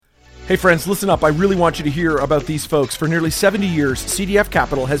Hey friends, listen up. I really want you to hear about these folks. For nearly 70 years, CDF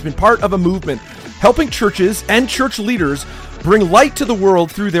Capital has been part of a movement helping churches and church leaders bring light to the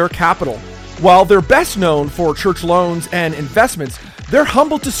world through their capital. While they're best known for church loans and investments, they're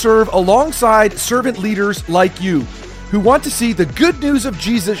humbled to serve alongside servant leaders like you, who want to see the good news of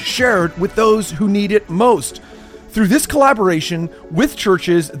Jesus shared with those who need it most. Through this collaboration with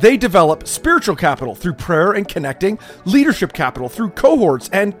churches, they develop spiritual capital through prayer and connecting, leadership capital through cohorts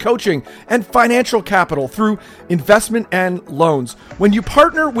and coaching, and financial capital through investment and loans. When you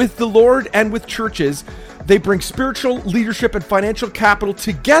partner with the Lord and with churches, they bring spiritual, leadership, and financial capital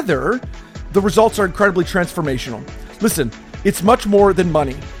together. The results are incredibly transformational. Listen, it's much more than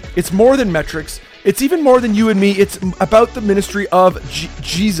money. It's more than metrics. It's even more than you and me. It's about the ministry of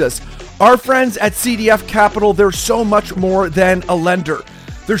Jesus. Our friends at CDF Capital, they're so much more than a lender.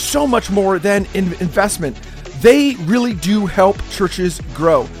 They're so much more than investment. They really do help churches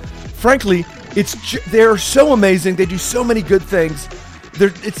grow. Frankly, they're so amazing. They do so many good things.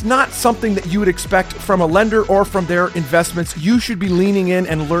 It's not something that you would expect from a lender or from their investments. You should be leaning in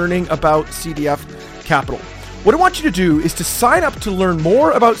and learning about CDF Capital. What I want you to do is to sign up to learn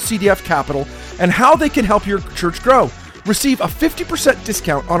more about CDF Capital and how they can help your church grow. Receive a 50%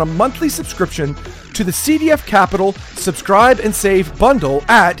 discount on a monthly subscription to the CDF Capital Subscribe and Save bundle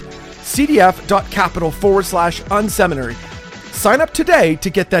at cdf.capital/unseminary. Sign up today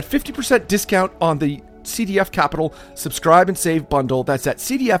to get that 50% discount on the CDF Capital Subscribe and Save bundle. That's at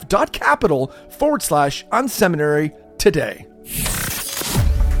cdf.capital/unseminary today.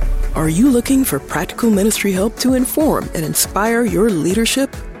 Are you looking for practical ministry help to inform and inspire your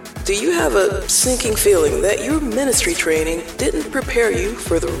leadership? Do you have a sinking feeling that your ministry training didn't prepare you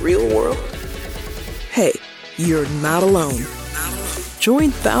for the real world? Hey, you're not alone.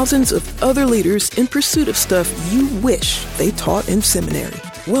 Join thousands of other leaders in pursuit of stuff you wish they taught in seminary.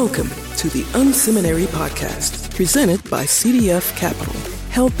 Welcome to the unSeminary podcast, presented by CDF Capital,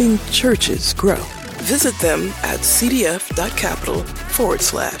 helping churches grow. Visit them at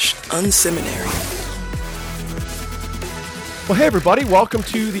cdf.capital/unseminary. Well, hey, everybody. Welcome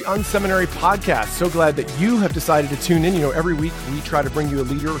to the unSeminary podcast. So glad that you have decided to tune in. Every week we try to bring you a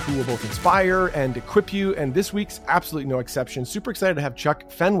leader who will both inspire and equip you. And this week's absolutely no exception. Super excited to have Chuck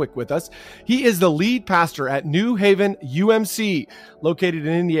Fenwick with us. He is the lead pastor at Haven UMC, located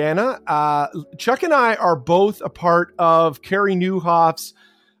in Indiana. Chuck and I are both a part of Carrie Nieuwhoff's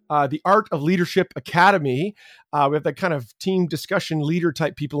the Art of Leadership Academy. We have that kind of team discussion leader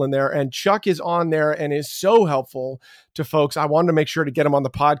type people in there, and Chuck is on there and is so helpful to folks. I wanted to make sure to get him on the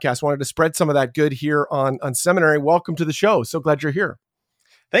podcast. Wanted to spread some of that good here on Seminary. Welcome to the show. So glad you're here.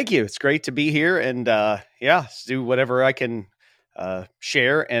 Thank you. It's great to be here, and do whatever I can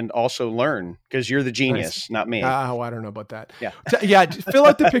share and also learn, because you're the genius, nice. Not me. Oh, I don't know about that. Yeah. Fill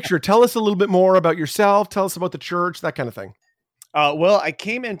out the picture. Tell us a little bit more about yourself. Tell us about the church, that kind of thing. Well, I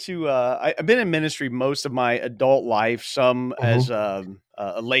came into, I've been in ministry most of my adult life, some as a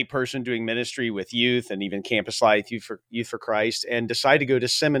lay person doing ministry with youth and even campus life, Youth for Christ, and decided to go to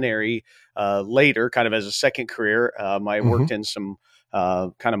seminary later, kind of as a second career. I worked in some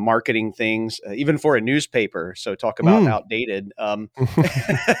kind of marketing things, even for a newspaper. So talk about outdated,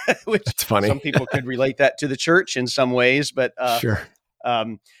 which That's funny. Some people could relate that to the church in some ways, but sure.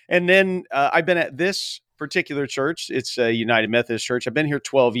 And then I've been at this particular church. It's a United Methodist Church. I've been here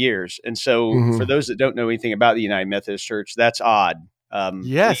 12 years. And so for those that don't know anything about the United Methodist Church, that's odd.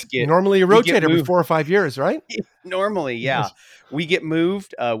 Yes. Normally you rotate every 4 or 5 years, right? Normally, yeah. Yes. We get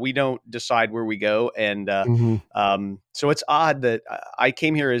moved. We don't decide where we go. And so it's odd that I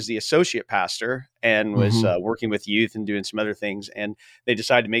came here as the associate pastor and was working with youth and doing some other things. And they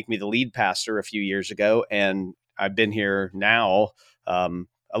decided to make me the lead pastor a few years ago. And I've been here now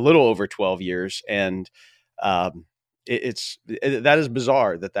a little over 12 years. And that is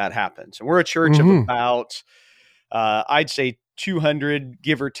bizarre that happens. And we're a church of about, I'd say 200,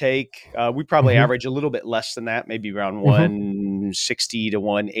 give or take. We probably average a little bit less than that, maybe around 160 to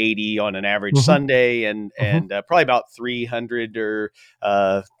 180 on an average Sunday, and probably about 300 or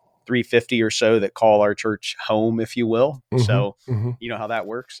 350 or so that call our church home, if you will. So you know how that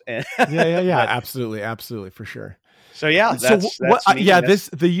works. Yeah. Absolutely, for sure. So yeah, that's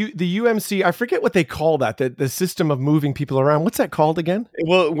the UMC, I forget what they call that, the system of moving people around. What's that called again?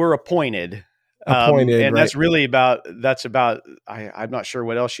 Well, we're appointed. And right. That's really about, I'm not sure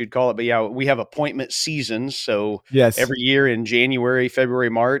what else you'd call it, but yeah, we have appointment seasons. So yes. Every year in January, February,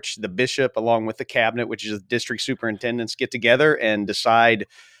 March, the bishop, along with the cabinet, which is the district superintendents, get together and decide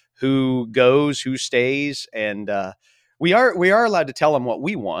who goes, who stays. And we are allowed to tell them what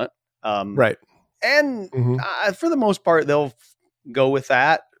we want. Right. And for the most part, they'll go with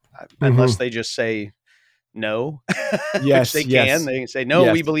that. unless they just say no, which they can. They can say,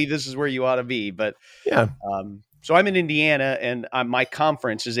 no, we believe this is where you ought to be. But so I'm in Indiana, and my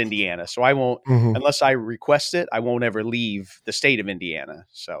conference is Indiana. So I won't, unless I request it, I won't ever leave the state of Indiana.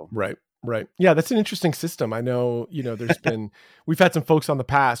 So Right. Yeah, that's an interesting system. I know, there's been, we've had some folks on the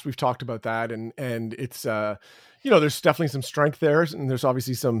past, we've talked about that, and it's, there's definitely some strength there, and there's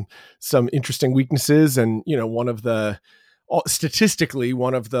obviously some interesting weaknesses. And, statistically,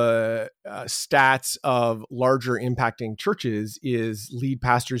 one of the stats of larger impacting churches is lead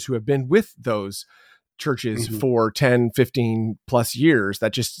pastors who have been with those churches for 10, 15 plus years.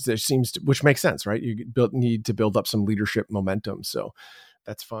 That just there seems to, which makes sense, right? You need to build up some leadership momentum. So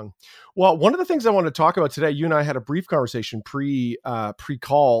that's fun. Well, one of the things I want to talk about today, you and I had a brief conversation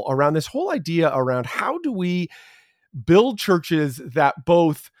pre-call around this whole idea around how do we build churches that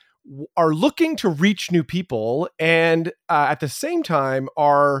both are looking to reach new people and at the same time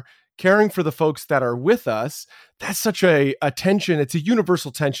are caring for the folks that are with us. That's such a tension. It's a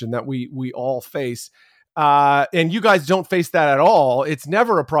universal tension that we all face. And you guys don't face that at all. It's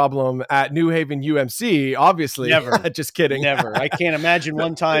never a problem at New Haven UMC, obviously. Never. Just kidding. Never. I can't imagine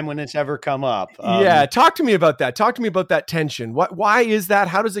one time when it's ever come up. Talk to me about that. Talk to me about that tension. Why is that?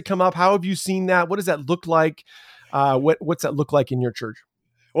 How does it come up? How have you seen that? What does that look like? What's that look like in your church?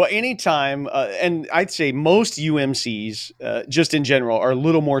 Well, anytime, and I'd say most UMCs, just in general, are a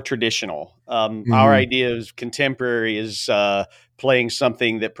little more traditional. Our idea is contemporary is playing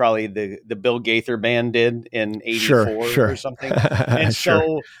something that probably the Bill Gaither band did in '84 or something. And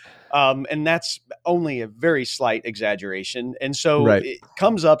so, and that's only a very slight exaggeration. And so it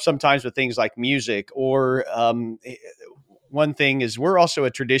comes up sometimes with things like music or one thing is we're also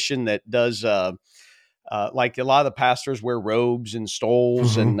a tradition that does like a lot of the pastors wear robes and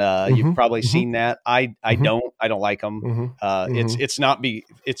stoles, and you've probably seen that. I don't like them.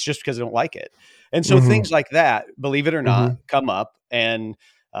 It's just because I don't like it. And so things like that, believe it or not, come up, and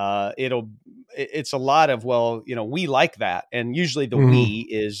it's a lot of, we like that. And usually the we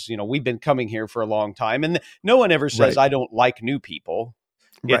is, we've been coming here for a long time, and no one ever says I don't like new people.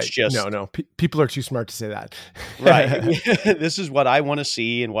 It's just no. People are too smart to say that. Right. This is what I want to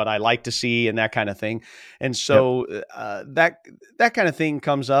see and what I like to see and that kind of thing. And so that kind of thing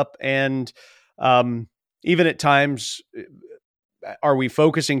comes up. And even at times, are we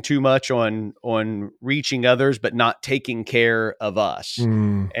focusing too much on reaching others but not taking care of us?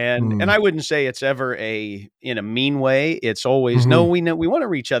 And I wouldn't say it's ever in a mean way. It's always no. We want to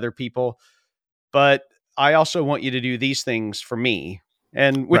reach other people, but I also want you to do these things for me.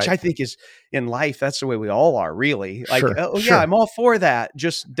 And which I think is in life, that's the way we all are, really. Like, I'm all for that.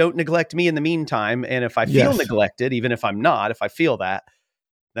 Just don't neglect me in the meantime. And if I feel neglected, even if I'm not, if I feel that,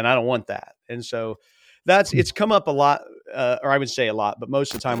 then I don't want that. And so it's come up a lot, or I would say a lot, but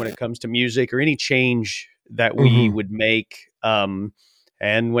most of the time when it comes to music or any change that we would make, and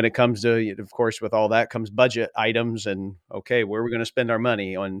when it comes to, of course, with all that comes budget items and, okay, where are we going to spend our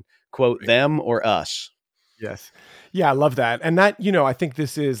money on, quote, them or us? Yes. Yeah, I love that. And that, I think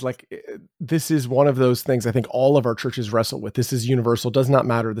this is one of those things I think all of our churches wrestle with. This is universal. Does not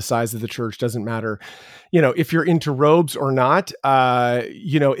matter. The size of the church doesn't matter. If you're into robes or not,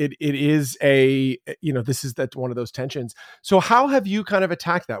 it is this is one of those tensions. So how have you kind of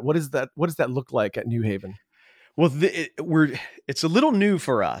attacked that? What does that look like at New Haven? Well, it's a little new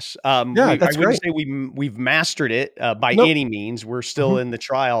for us. That's I great. wouldn't say we've mastered it by any means. We're still in the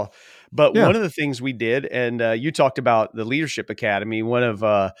trial. But one of the things we did, and you talked about the Leadership Academy. One of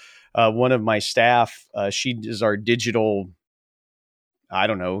my staff, she is our digital, I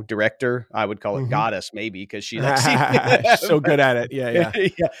don't know, director. I would call it goddess, maybe, because she's so good at it. Yeah.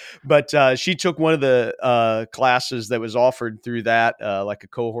 But she took one of the classes that was offered through that, like a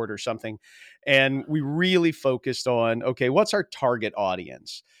cohort or something. And we really focused on, okay, what's our target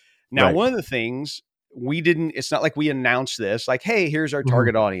audience? Now, one of the things it's not like we announced this, like, hey, here's our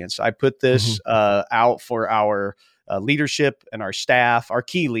target audience. I put this out for our leadership and our staff, our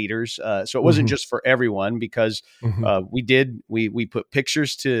key leaders. So it wasn't just for everyone, because we put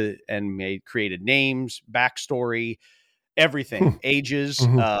pictures and created names, backstory, everything, ages,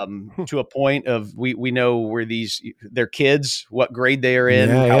 to a point of we know where their kids, what grade they are in,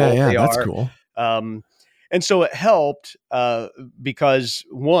 how old they are. That's cool. And so it helped because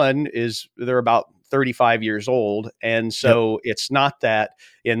one is they're about 35 years old. And so it's not that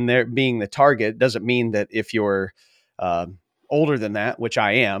in there being the target doesn't mean that if you're older than that, which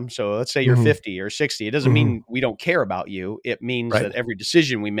I am. So let's say you're 50 or 60, it doesn't mean we don't care about you. It means that every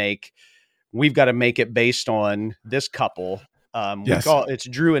decision we make, we've got to make it based on this couple. We call it's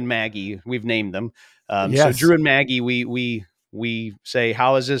Drew and Maggie. We've named them. So Drew and Maggie, we we say,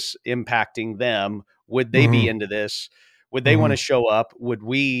 how is this impacting them? Would they be into this? Would they want to show up? Would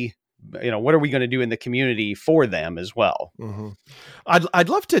we, what are we going to do in the community for them as well? I'd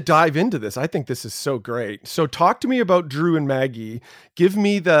love to dive into this. I think this is so great. So talk to me about Drew and Maggie. Give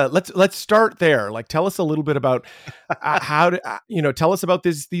me let's start there. Like, tell us a little bit about tell us about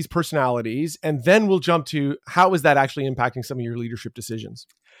these personalities, and then we'll jump to how is that actually impacting some of your leadership decisions?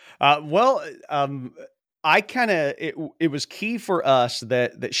 I it was key for us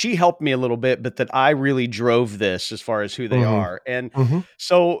that she helped me a little bit, but that I really drove this as far as who they are. And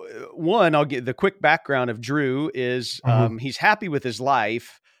so one, I'll get the quick background of Drew is, he's happy with his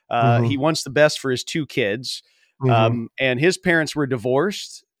life. He wants the best for his two kids. And his parents were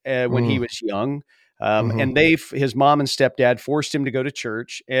divorced when he was young. And his mom and stepdad forced him to go to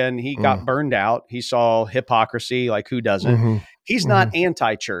church, and he got burned out. He saw hypocrisy, like who doesn't? He's not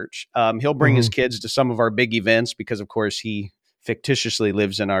anti-church. He'll bring his kids to some of our big events because, of course, he fictitiously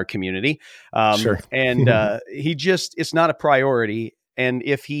lives in our community. And it's not a priority. And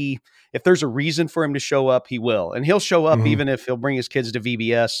if there's a reason for him to show up, he will. And he'll show up even if he'll bring his kids to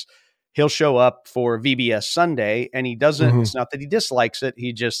VBS. He'll show up for VBS Sunday, and he doesn't. It's not that he dislikes it.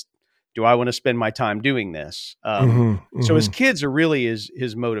 He just, do I want to spend my time doing this? So his kids are really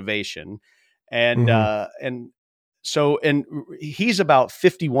his motivation. And he's about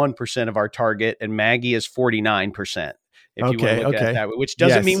 51% of our target, and Maggie is 49%. If you want to look at it that way, which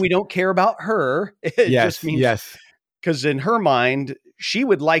doesn't mean we don't care about her. It just means, because in her mind, she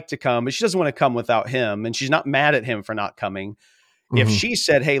would like to come, but she doesn't want to come without him. And she's not mad at him for not coming. If she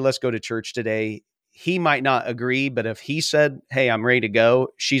said, hey, let's go to church today, he might not agree, but if he said, hey, I'm ready to go,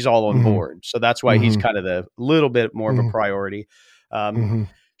 she's all on board. So that's why he's kind of the little bit more of a priority.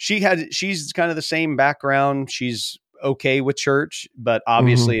 She's kind of the same background. She's okay with church, but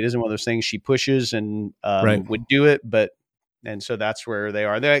obviously it isn't one of those things she pushes and would do it. And so that's where they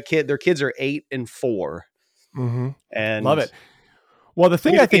are. Their kids are 8 and 4. And love it. Well, the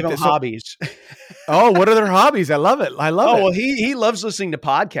thing I think hobbies. Oh, what are their hobbies? I love it. I love it. Well, he loves listening to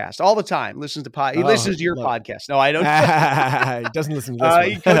podcasts all the time. Listens to He listens to your podcast. No, I don't. He doesn't listen to this one.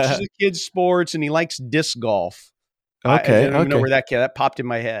 He coaches the kids' sports, and he likes disc golf. I don't even know where that popped in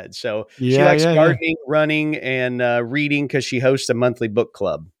my head. So she likes gardening, running, and reading because she hosts a monthly book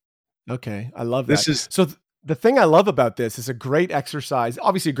club. Okay, I love that. The thing I love about this is a great exercise,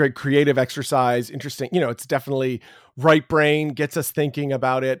 obviously a great creative exercise, interesting. It's definitely right brain, gets us thinking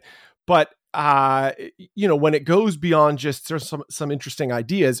about it. But, when it goes beyond just some interesting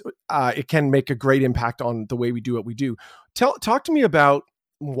ideas, it can make a great impact on the way we do what we do. Talk to me about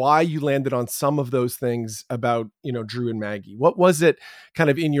why you landed on some of those things about, Drew and Maggie. What was it kind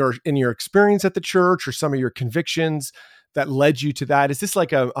of in your experience at the church, or some of your convictions that led you to that? Is this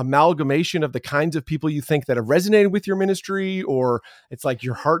like a amalgamation of the kinds of people you think that have resonated with your ministry, or it's like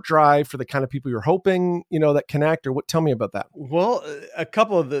your heart drive for the kind of people you're hoping, that connect, or what? Tell me about that. Well, a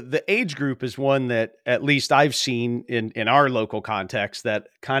couple of the age group is one that at least I've seen in our local context that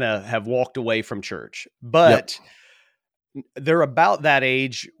kind of have walked away from church, but they're about that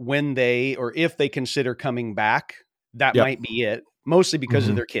age when if they consider coming back, that might be it, mostly because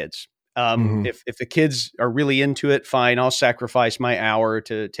of their kids. If the kids are really into it, fine, I'll sacrifice my hour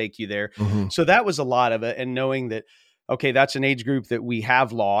to take you there. So that was a lot of it. And knowing that, okay, that's an age group that we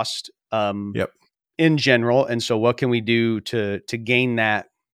have lost in general. And so what can we do to gain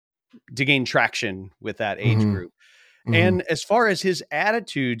traction with that age group? And as far as his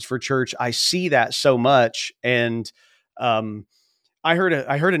attitudes for church, I see that so much. And I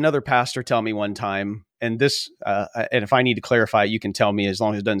heard another pastor tell me one time, and this, and if I need to clarify, you can tell me as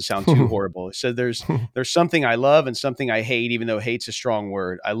long as it doesn't sound too horrible. It said there's something I love and something I hate, even though hate's a strong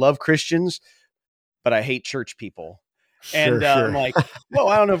word. I love Christians, but I hate church people. Sure. I'm like, well,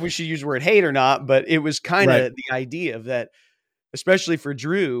 I don't know if we should use the word hate or not, but it was kind of the idea of that, especially for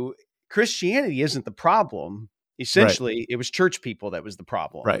Drew, Christianity isn't the problem. Essentially, it was church people that was the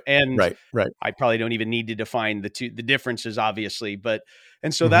problem. And I probably don't even need to define the differences, obviously.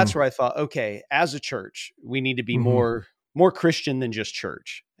 And so that's where I thought, okay, as a church, we need to be more Christian than just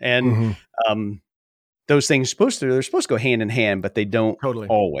church. And those things they're supposed to go hand in hand, but they don't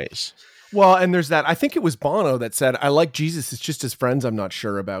always. Well, and there's that. I think it was Bono that said, I like Jesus. It's just his friends I'm not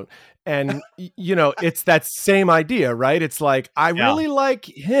sure about. And, it's that same idea, right? It's like, I really like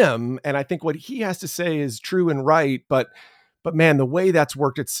him, and I think what he has to say is true and right. But man, the way that's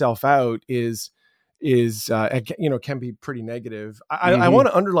worked itself out is can be pretty negative. I want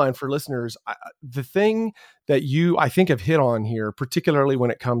to underline for listeners, the thing that you, I think, have hit on here, particularly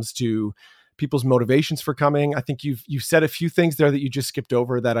when it comes to people's motivations for coming. I think you've said a few things there that you just skipped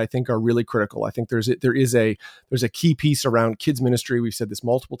over that I think are really critical. I think there's a key piece around kids ministry. We've said this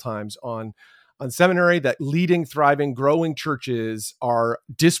multiple times on seminary, that leading, thriving, growing churches are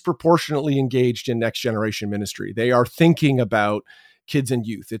disproportionately engaged in next generation ministry. They are thinking about kids and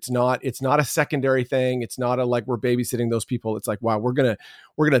youth. It's not a secondary thing. It's not like we're babysitting those people. It's like, wow, we're going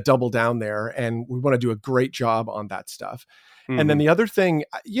to double down there, and we want to do a great job on that stuff. Mm-hmm. And then the other thing,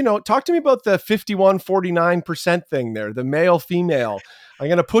 talk to me about the 51-49% thing there, the male female. I'm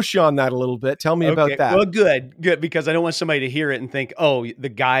going to push you on that a little bit. Tell me about that. Well, good, because I don't want somebody to hear it and think, oh,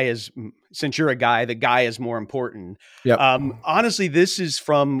 since you're a guy, the guy is more important. Yep. Honestly, this is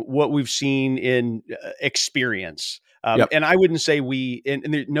from what we've seen in experience. Yep. And I wouldn't say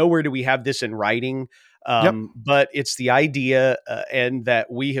nowhere do we have this in writing, but it's the idea and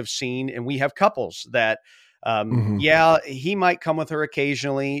that we have seen, and we have couples that, he might come with her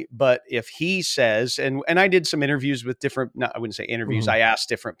occasionally, but if he says, and I did some interviews with I wouldn't say interviews, I asked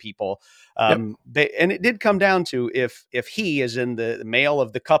different people, and it did come down to if he, as in the male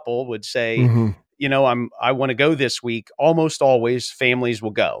of the couple, would say, I want to go this week, almost always families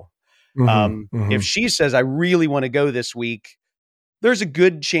will go. If she says, I really want to go this week, there's a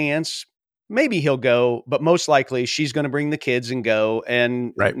good chance maybe he'll go, but most likely she's going to bring the kids and go.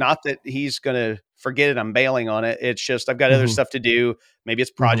 And not that he's going to forget it, I'm bailing on it. It's just, I've got other stuff to do. Maybe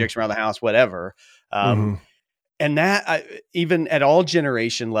it's projects around the house, whatever. And that even at all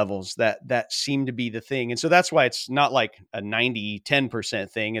generation levels, that seemed to be the thing. And so that's why it's not like a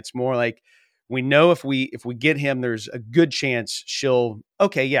 90-10% thing. It's more like, we know if we get him, there's a good chance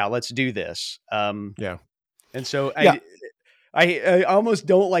let's do this. And so I almost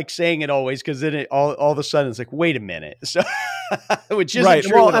don't like saying it always, because then all of a sudden it's like, wait a minute. So which isn't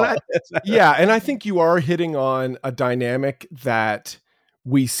true at all. And I think you are hitting on a dynamic that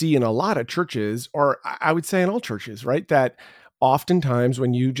we see in a lot of churches, or I would say in all churches, right? That oftentimes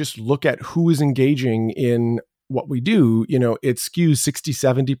when you just look at who is engaging in what we do, it skews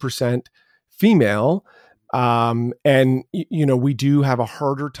 60-70% female. And we do have a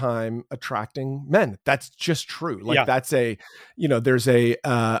harder time attracting men. That's just true. That's there's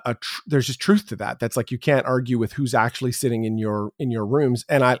just truth to that. That's like, you can't argue with who's actually sitting in your rooms.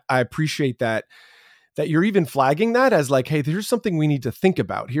 And I appreciate that you're even flagging that as like, hey, there's something we need to think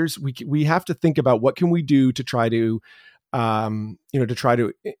about. We have to think about what can we do to try to,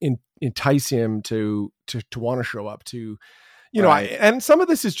 entice him to want to show up to, and some of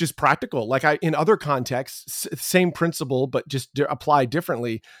this is just practical. Like in other contexts, same principle, but just apply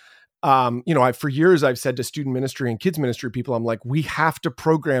differently. For years I've said to student ministry and kids ministry people, I'm like, we have to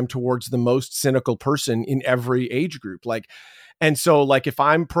program towards the most cynical person in every age group. And so if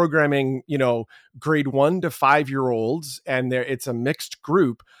I'm programming, grade 1 to 5-year-olds, and it's a mixed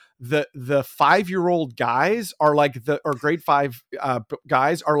group, the 5-year-old guys are or grade 5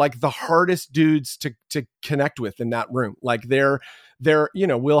 guys are like the hardest dudes to connect with in that room. Like they're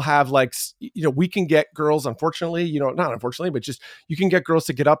we'll have we can get girls, unfortunately, not unfortunately, but just, you can get girls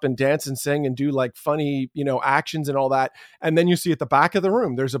to get up and dance and sing and do funny, actions and all that. And then you see at the back of the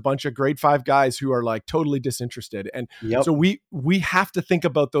room, there's a bunch of grade 5 guys who are totally disinterested. And so we have to think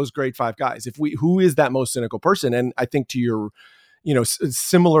about those grade 5 guys. Who is that most cynical person? And I think to your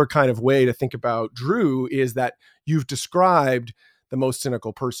similar kind of way to think about Drew is that you've described the most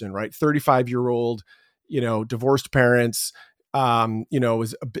cynical person, right? 35-year-old, divorced parents,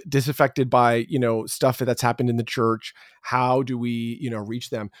 is a bit disaffected by, stuff that's happened in the church. How do we, reach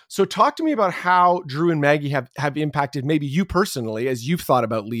them? So talk to me about how Drew and Maggie have impacted maybe you personally as you've thought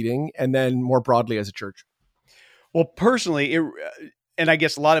about leading, and then more broadly as a church. Well, personally, and I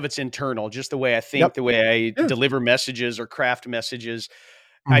guess a lot of it's internal, just the way I think, the way I deliver messages or craft messages.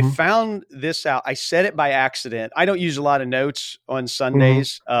 I found this out. I said it by accident. I don't use a lot of notes on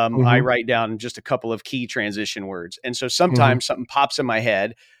Sundays. I write down just a couple of key transition words. And so sometimes something pops in my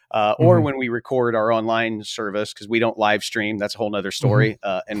head, or when we record our online service, because we don't live stream, that's a whole nother story.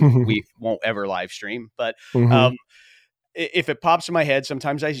 And we won't ever live stream. But if it pops in my head,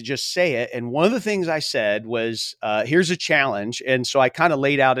 sometimes I just say it. And one of the things I said was, here's a challenge. And so I kind of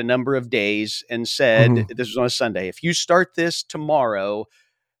laid out a number of days and said, this was on a Sunday, if you start this tomorrow,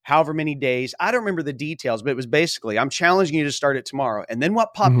 however many days, I don't remember the details, but it was basically, I'm challenging you to start it tomorrow. And then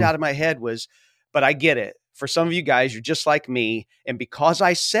what popped out of my head was, but I get it. For some of you guys, you're just like me. And because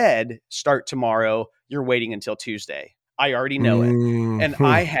I said start tomorrow, you're waiting until Tuesday. I already know it. And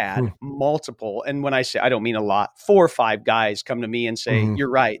I had multiple, and when I say, I don't mean a lot, 4 or 5 guys come to me and say, you're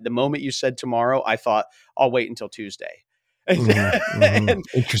right. The moment you said tomorrow, I thought I'll wait until Tuesday. Interesting.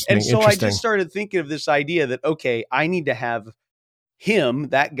 And so I just started thinking of this idea that, okay, I need to have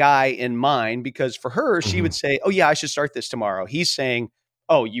that guy in mind, because for her, she would say, oh yeah, I should start this tomorrow. He's saying,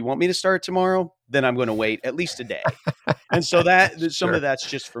 oh, you want me to start tomorrow? Then I'm going to wait at least a day. And so some of that's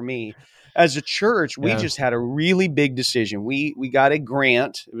just for me. As a church, we just had a really big decision. We got a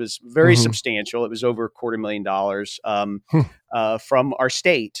grant. It was very substantial. It was over $250,000 from our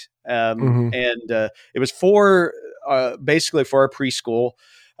state. And it was for basically for our preschool.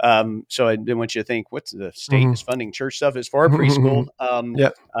 So I didn't want you to think, what's the state is funding church stuff? It's for our preschool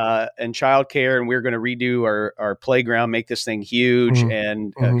and childcare. And we're going to redo our playground, make this thing huge.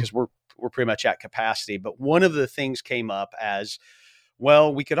 And because we're pretty much at capacity. But one of the things came up as,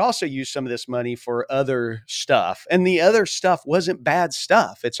 well, we could also use some of this money for other stuff. And the other stuff wasn't bad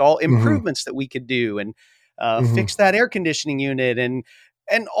stuff. It's all improvements that we could do and fix that air conditioning unit. And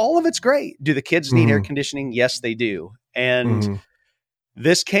all of it's great. Do the kids need air conditioning? Yes, they do. And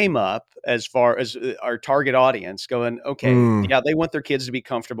this came up as far as our target audience going, okay, yeah, they want their kids to be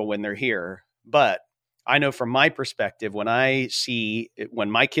comfortable when they're here. But I know from my perspective, when my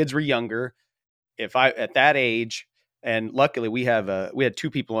kids were younger, at that age, and luckily we had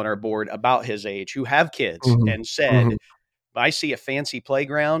two people on our board about his age who have kids and said, I see a fancy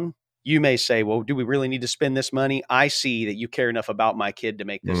playground. You may say, well, do we really need to spend this money? I see that you care enough about my kid to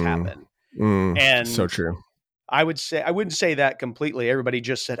make this happen. And so true. I wouldn't say that completely. Everybody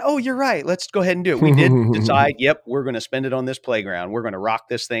just said, oh, you're right. Let's go ahead and do it. We did decide, yep, we're going to spend it on this playground. We're going to rock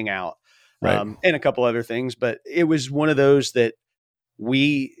this thing out. Right. And a couple other things, but it was one of those that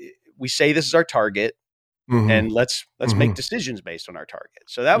we say this is our target and let's make decisions based on our target.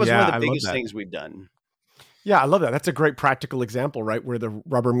 So that was one of the biggest things we've done. Yeah, I love that. That's a great practical example, right? Where the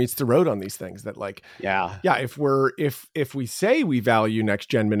rubber meets the road on these things that if we say we value next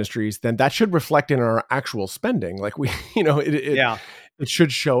gen ministries, then that should reflect in our actual spending. Like it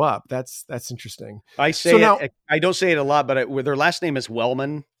should show up. That's interesting. I say I don't say it a lot, but their last name is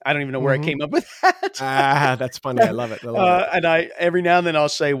Wellman. I don't even know where I came up with that. That's funny. I love it. And every now and then I'll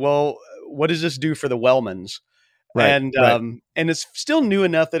say, well, what does this do for the Wellmans? Right, and it's still new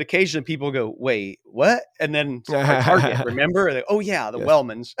enough that occasionally people go, wait, what? And then our target, remember? Like, oh yeah, the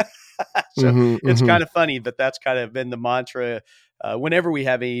Wellmans. So it's kind of funny, but that's kind of been the mantra. Whenever we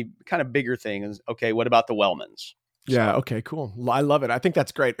have a kind of bigger thing is, okay, what about the Wellmans? Yeah. Okay, cool. I love it. I think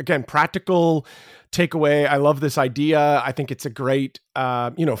that's great. Again, practical takeaway. I love this idea. I think it's a great,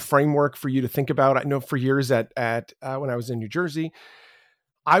 framework for you to think about. I know for years at when I was in New Jersey,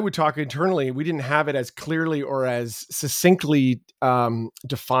 I would talk internally. We didn't have it as clearly or as succinctly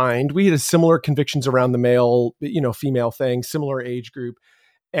defined. We had similar convictions around the male, female thing, similar age group.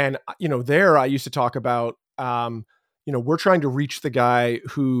 And, there I used to talk about, we're trying to reach the guy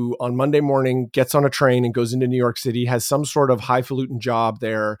who on Monday morning gets on a train and goes into New York City, has some sort of highfalutin job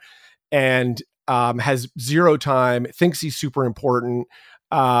there and has zero time, thinks he's super important.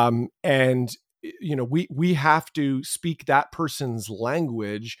 We have to speak that person's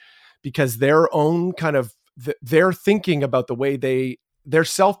language because their own kind of their thinking about the way their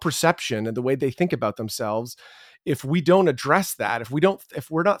self-perception and the way they think about themselves. If we don't address that, if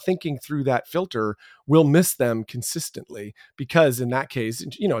we're not thinking through that filter, we'll miss them consistently because in that case,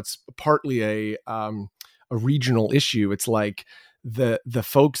 it's partly a regional issue. It's like the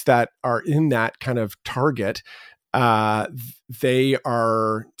folks that are in that kind of target, they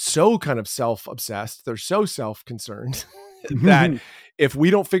are so kind of self-obsessed. They're so self-concerned that if we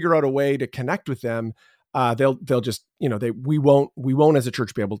don't figure out a way to connect with them, they'll just, we won't as a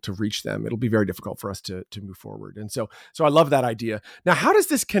church be able to reach them. It'll be very difficult for us to move forward. And so I love that idea. Now, how does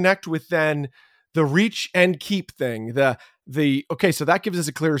this connect with then the reach and keep thing? Okay, so that gives us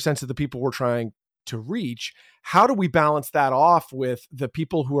a clearer sense of the people we're trying to reach. How do we balance that off with the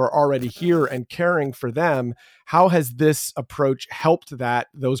people who are already here and caring for them? How has this approach helped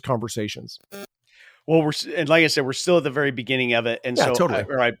those conversations? Well, and like I said, we're still at the very beginning of it. And totally.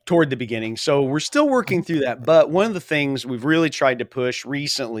 Toward the beginning. So we're still working through that. But one of the things we've really tried to push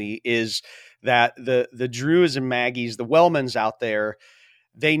recently is that the Drews and Maggies, the Wellmans out there,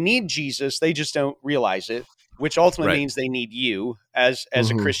 they need Jesus. They just don't realize it, which ultimately means they need you as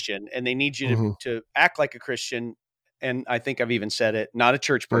a Christian, and they need you to act like a Christian. And I think I've even said it, not a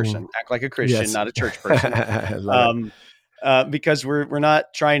church person, act like a Christian, not a church person. Because we're not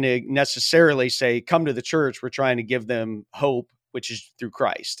trying to necessarily say, come to the church. We're trying to give them hope, which is through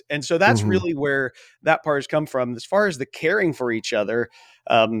Christ. And so that's really where that part has come from as far as the caring for each other.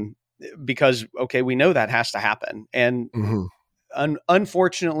 Because, okay, we know that has to happen. And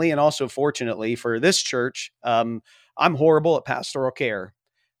unfortunately, and also fortunately for this church, I'm horrible at pastoral care.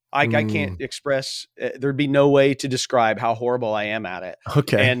 I can't express, there'd be no way to describe how horrible I am at it.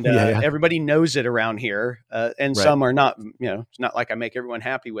 Okay. And everybody knows it around here. And some are not, it's not like I make everyone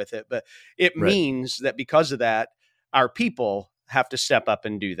happy with it, but it means that because of that, our people have to step up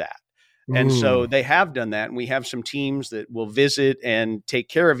and do that. And so they have done that. And we have some teams that will visit and take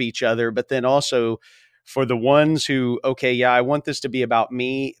care of each other. But then also for the ones who, I want this to be about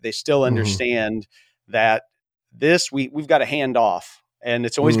me, they still understand that we've got to hand off. And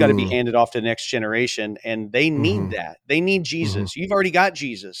it's always got to be handed off to the next generation. And they need that. They need Jesus. You've already got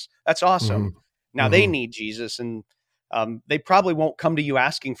Jesus. That's awesome. Now they need Jesus. And they probably won't come to you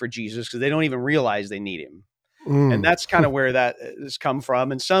asking for Jesus because they don't even realize they need him. And that's kind of where that has come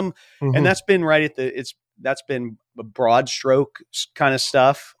from. And and that's been that's been a broad stroke kind of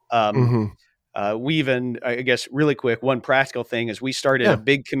stuff. We even, I guess, really quick, one practical thing is we started a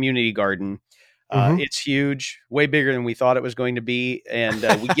big community garden. It's huge, way bigger than we thought it was going to be. And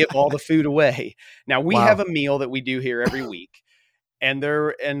we give all the food away. Now we have a meal that we do here every week. And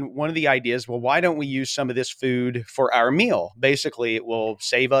one of the ideas, well, why don't we use some of this food for our meal? Basically, it will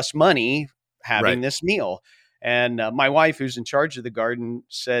save us money having this meal. And my wife, who's in charge of the garden,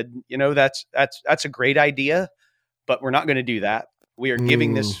 said, that's a great idea, but we're not going to do that. We are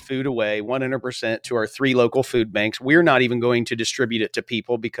giving this food away 100% to our 3 local food banks. We're not even going to distribute it to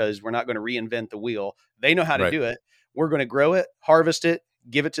people because we're not going to reinvent the wheel. They know how to do it. We're going to grow it, harvest it,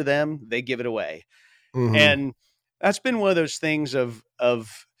 give it to them. They give it away. And that's been one of those things of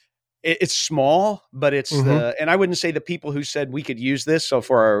it's small, but it's and I wouldn't say the people who said we could use this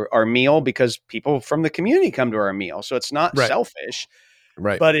for our meal, because people from the community come to our meal. So it's not selfish,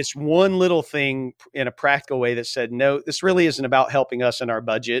 but it's one little thing in a practical way that said, no, this really isn't about helping us in our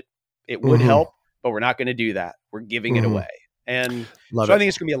budget. It would help, but we're not going to do that. We're giving it away. And I think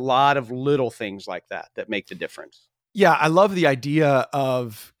it's going to be a lot of little things like that make the difference. Yeah. I love the idea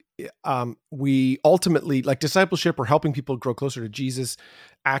of, we ultimately, like, discipleship or helping people grow closer to Jesus,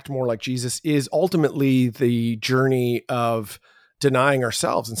 act more like Jesus, is ultimately the journey of denying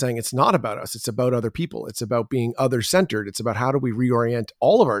ourselves and saying it's not about us. It's about other people. It's about being other-centered. It's about how do we reorient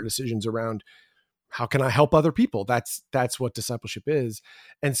all of our decisions around how can I help other people? That's what discipleship is.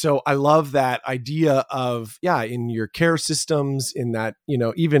 And so I love that idea of, in your care systems, in that,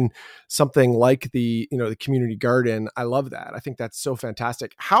 even something like the community garden. I love that. I think that's so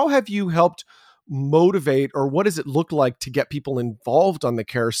fantastic. How have you helped motivate, or what does it look like to get people involved on the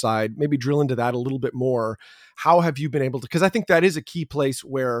care side? Maybe drill into that a little bit more. How have you been able to, because I think that is a key place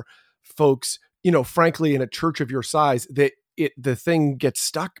where folks, frankly, in a church of your size, the thing gets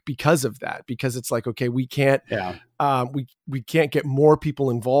stuck because of that, because it's like, okay, we can't, we can't get more people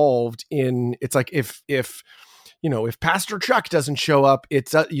involved in, it's like, if Pastor Chuck doesn't show up,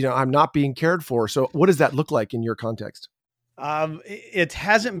 it's, I'm not being cared for. So what does that look like in your context? It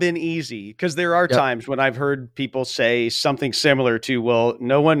hasn't been easy, because there are times when I've heard people say something similar to, well,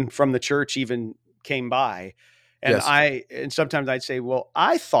 no one from the church even came by. And and sometimes I'd say, well,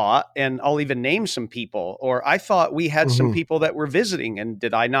 I thought, and I'll even name some people, or I thought we had some people that were visiting, and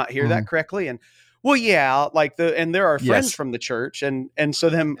did I not hear that correctly? And well, yeah, and there are friends from the church, and so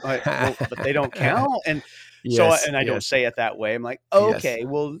then, well, but they don't count. And I don't say it that way. I'm like, okay,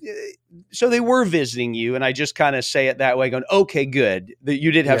 well, so they were visiting you. And I just kind of say it that way, going, okay, good that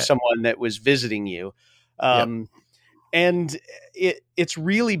you did have someone that was visiting you. And it's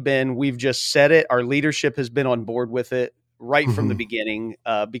really been, we've just said it. Our leadership has been on board with it right from the beginning,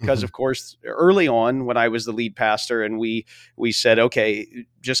 because of course, early on when I was the lead pastor, and we said, okay,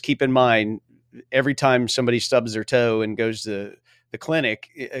 just keep in mind, every time somebody stubs their toe and goes to the clinic,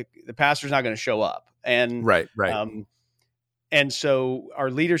 the pastor's not going to show up. And and so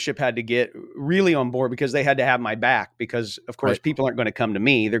our leadership had to get really on board, because they had to have my back, because of course people aren't going to come to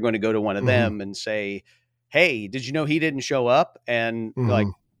me. They're going to go to one of them and say, hey, did you know he didn't show up? And like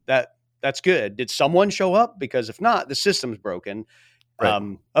that's good. Did someone show up? Because if not, the system's broken.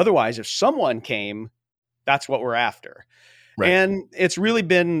 Otherwise, if someone came, that's what we're after. And it's really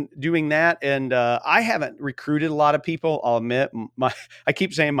been doing that. And I haven't recruited a lot of people. I'll admit, I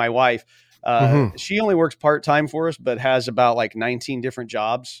keep saying my wife, she only works part-time for us, but has about like 19 different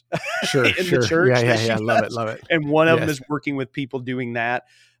jobs in the church. Yeah. Love it. And one of them is working with people doing that.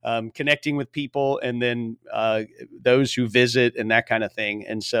 Connecting with people, and then those who visit and that kind of thing.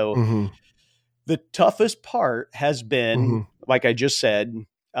 And so the toughest part has been, like I just said,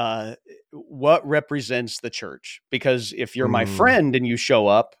 what represents the church? Because if you're my friend and you show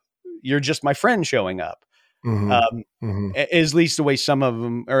up, you're just my friend showing up. At least the way some of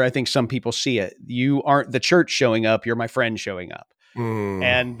them, or I think some people see it. You aren't the church showing up, you're my friend showing up.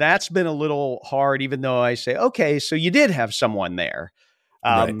 And that's been a little hard, even though I say, okay, so you did have someone there.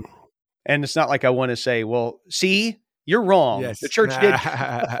 Right. And it's not like I want to say, well, see, you're wrong. Yes. The church did.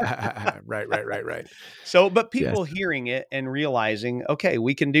 Right. So, but people hearing it and realizing, okay,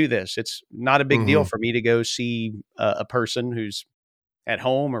 we can do this. It's not a big deal for me to go see a person who's at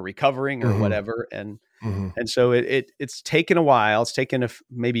home or recovering or whatever. And so it's taken a while. It's taken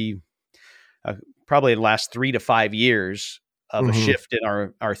maybe probably the last 3 to 5 years of a shift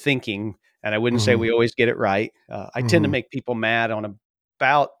in our thinking. And I wouldn't say we always get it right. I tend to make people mad on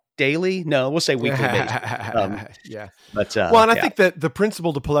about daily. No, we'll say weekly basis. But I think that the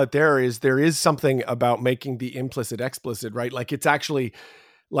principle to pull out there is something about making the implicit explicit, right? Like it's actually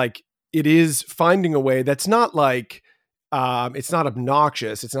like it is finding a way that's not like it's not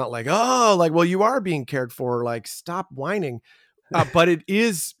obnoxious. It's not like, oh, like, well, you are being cared for, like stop whining. But it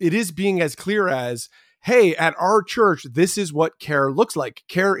is being as clear as, hey, at our church, this is what care looks like.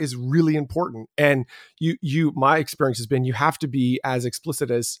 Care is really important. And my experience has been, you have to be as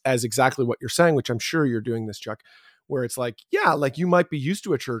explicit as exactly what you're saying, which I'm sure you're doing this, Chuck, where it's like, yeah, like you might be used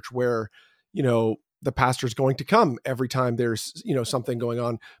to a church where, the pastor's going to come every time there's, something going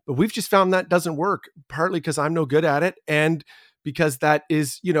on, but we've just found that doesn't work, partly because I'm no good at it. And because that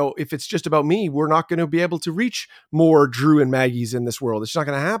is, if it's just about me, we're not going to be able to reach more Drew and Maggies in this world. It's not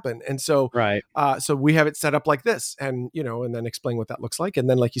going to happen. And so, so we have it set up like this, and, and then explain what that looks like. And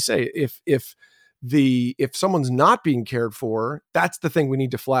then, like you say, if someone's not being cared for, that's the thing we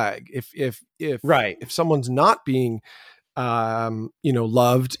need to flag. If someone's not being,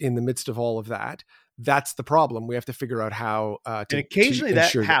 loved in the midst of all of that, that's the problem. We have to figure out how to. And occasionally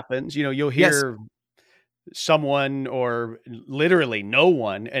that happens. You'll hear someone or literally no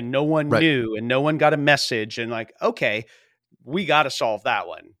one, and no one knew, and no one got a message, and like, okay, we got to solve that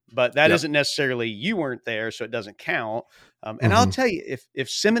one. But that isn't necessarily, you weren't there, so it doesn't count. And I'll tell you, if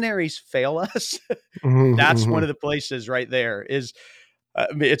seminaries fail us, that's one of the places right there is.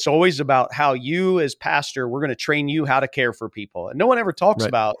 It's always about how you as pastor, we're going to train you how to care for people. And no one ever talks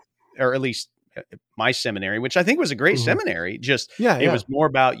about, or at least my seminary, which I think was a great seminary. Just, it was more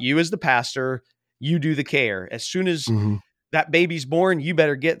about you as the pastor, you do the care. As soon as that baby's born, you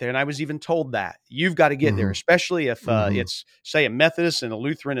better get there. And I was even told that you've got to get there, especially if it's say a Methodist and a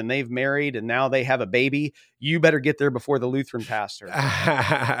Lutheran and they've married and now they have a baby, you better get there before the Lutheran pastor.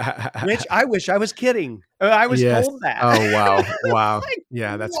 Which I wish I was kidding. I was told that. Oh, wow. Like,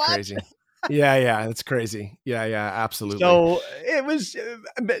 yeah, that's what? crazy. Yeah, that's crazy. Yeah, absolutely. So it was,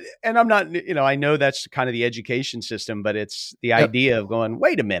 and I'm not, I know that's kind of the education system, but it's the idea of going,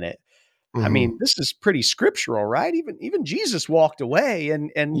 wait a minute. I mean, this is pretty scriptural, right? Even Jesus walked away,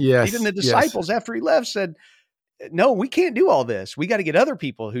 and even the disciples after he left said, no, we can't do all this. We got to get other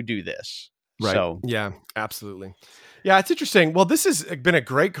people who do this. Right. So, yeah, absolutely. Yeah, it's interesting. Well, this has been a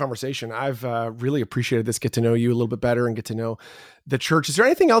great conversation. I've really appreciated this, get to know you a little bit better and get to know the church. Is there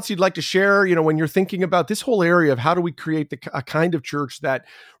anything else you'd like to share, when you're thinking about this whole area of how do we create a kind of church that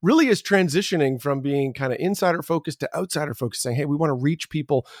really is transitioning from being kind of insider focused to outsider focused, saying, hey, we want to reach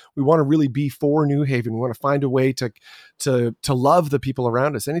people. We want to really be for New Haven. We want to find a way to love the people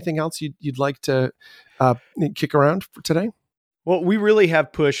around us. Anything else you'd like to kick around for today? Well, we really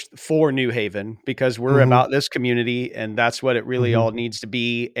have pushed for New Haven because we're about this community, and that's what it really all needs to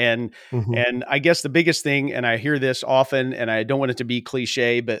be. And I guess the biggest thing, and I hear this often, and I don't want it to be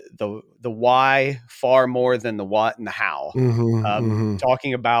cliche, but the why far more than the what and the how.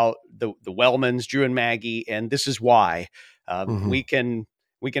 Talking about the Wellmans, Drew and Maggie, and this is why we can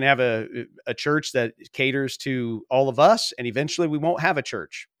have a church that caters to all of us, and eventually we won't have a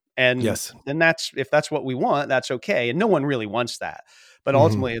church. And then if that's what we want, that's okay. And no one really wants that. But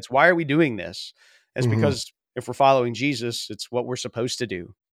ultimately, it's why are we doing this? It's because if we're following Jesus, it's what we're supposed to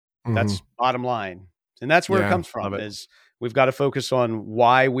do. That's bottom line. And that's where it comes from, is we've got to focus on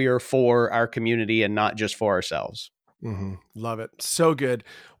why we are for our community and not just for ourselves. Love it. So good.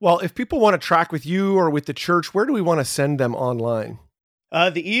 Well, if people want to track with you or with the church, where do we want to send them online?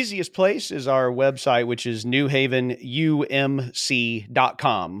 The easiest place is our website, which is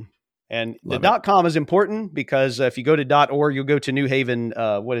newhavenumc.com. And the .com is important because if you go to .org, you'll go to New Haven.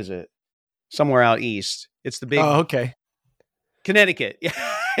 What is it? Somewhere out east. It's the big Connecticut.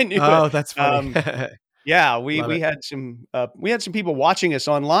 Oh, that's funny. Yeah, we had some people watching us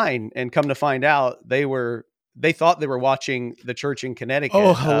online, and come to find out they thought they were watching the church in Connecticut.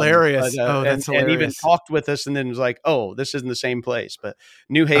 Oh, hilarious. That's hilarious. And even talked with us, and then was like, oh, this isn't the same place, but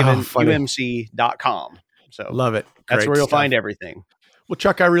newhavenumc.com. So love it. That's where you'll find everything. Well,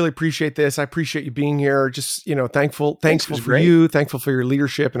 Chuck, I really appreciate this. I appreciate you being here. Just, thankful for you, thankful for your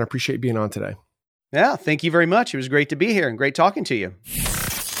leadership, and I appreciate you being on today. Yeah, thank you very much. It was great to be here and great talking to you.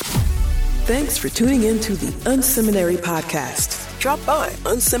 Thanks for tuning in to the unSeminary podcast. Drop by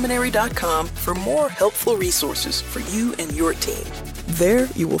unseminary.com for more helpful resources for you and your team. There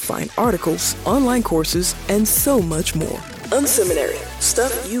you will find articles, online courses, and so much more. Unseminary,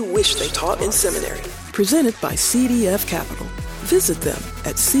 stuff you wish they taught in seminary. Presented by CDF Capital. Visit them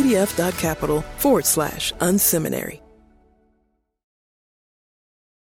at cdf.capital/unseminary.